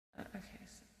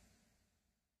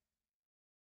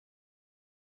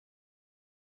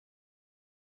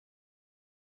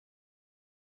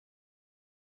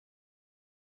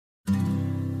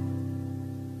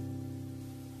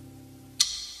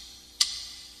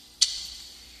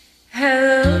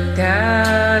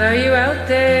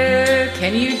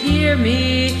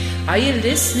Are you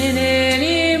listening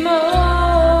anymore?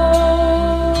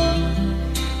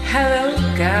 Hello,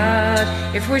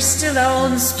 God, if we're still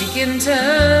on speaking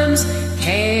terms,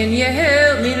 can you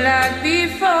help me like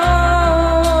before?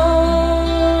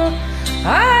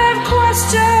 I've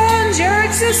questioned your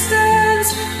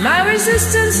existence, my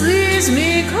resistance leaves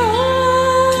me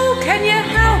cold. Can you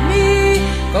help me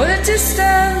go the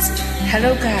distance?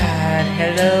 Hello, God,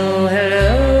 hello,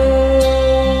 hello.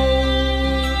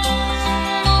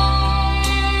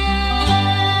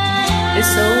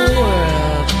 This old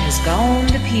world has gone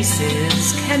to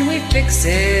pieces. Can we fix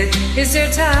it? Is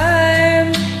there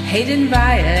time? Hate and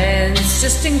violence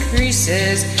just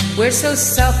increases. We're so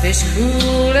selfish,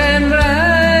 cruel and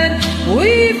blind.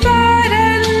 We fight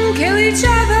and kill each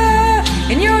other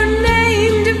in your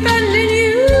name, defending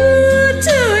you.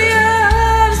 Do you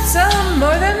have some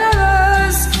more than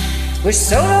others? We're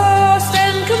so